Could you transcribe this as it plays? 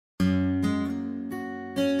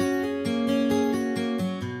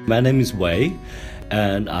My name is Wei,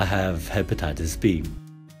 and I have hepatitis B.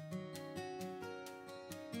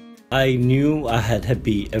 I knew I had Hep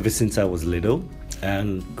B ever since I was little,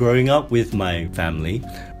 and growing up with my family,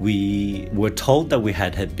 we were told that we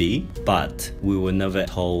had Hep B, but we were never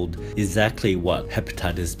told exactly what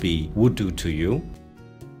hepatitis B would do to you.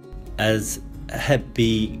 As Hep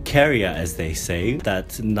B carrier, as they say,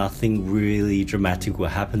 that nothing really dramatic will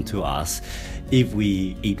happen to us if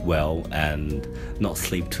we eat well and not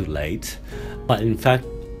sleep too late. But in fact,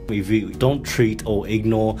 if we don't treat or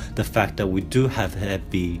ignore the fact that we do have Hep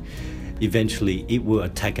B, eventually it will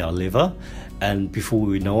attack our liver, and before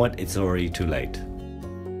we know it, it's already too late.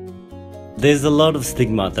 There's a lot of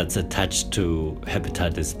stigma that's attached to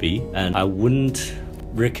hepatitis B, and I wouldn't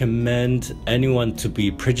recommend anyone to be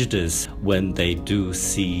prejudiced when they do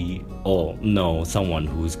see or know someone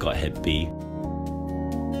who's got Hep B.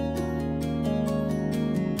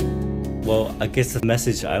 Well, I guess the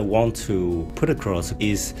message I want to put across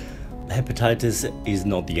is hepatitis is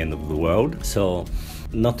not the end of the world, so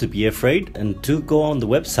not to be afraid, and do go on the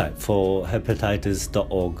website for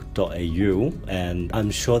hepatitis.org.au, and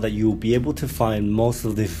I'm sure that you'll be able to find most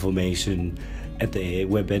of the information at the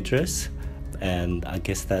web address, and I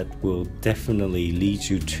guess that will definitely lead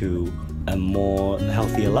you to a more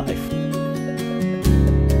healthier life.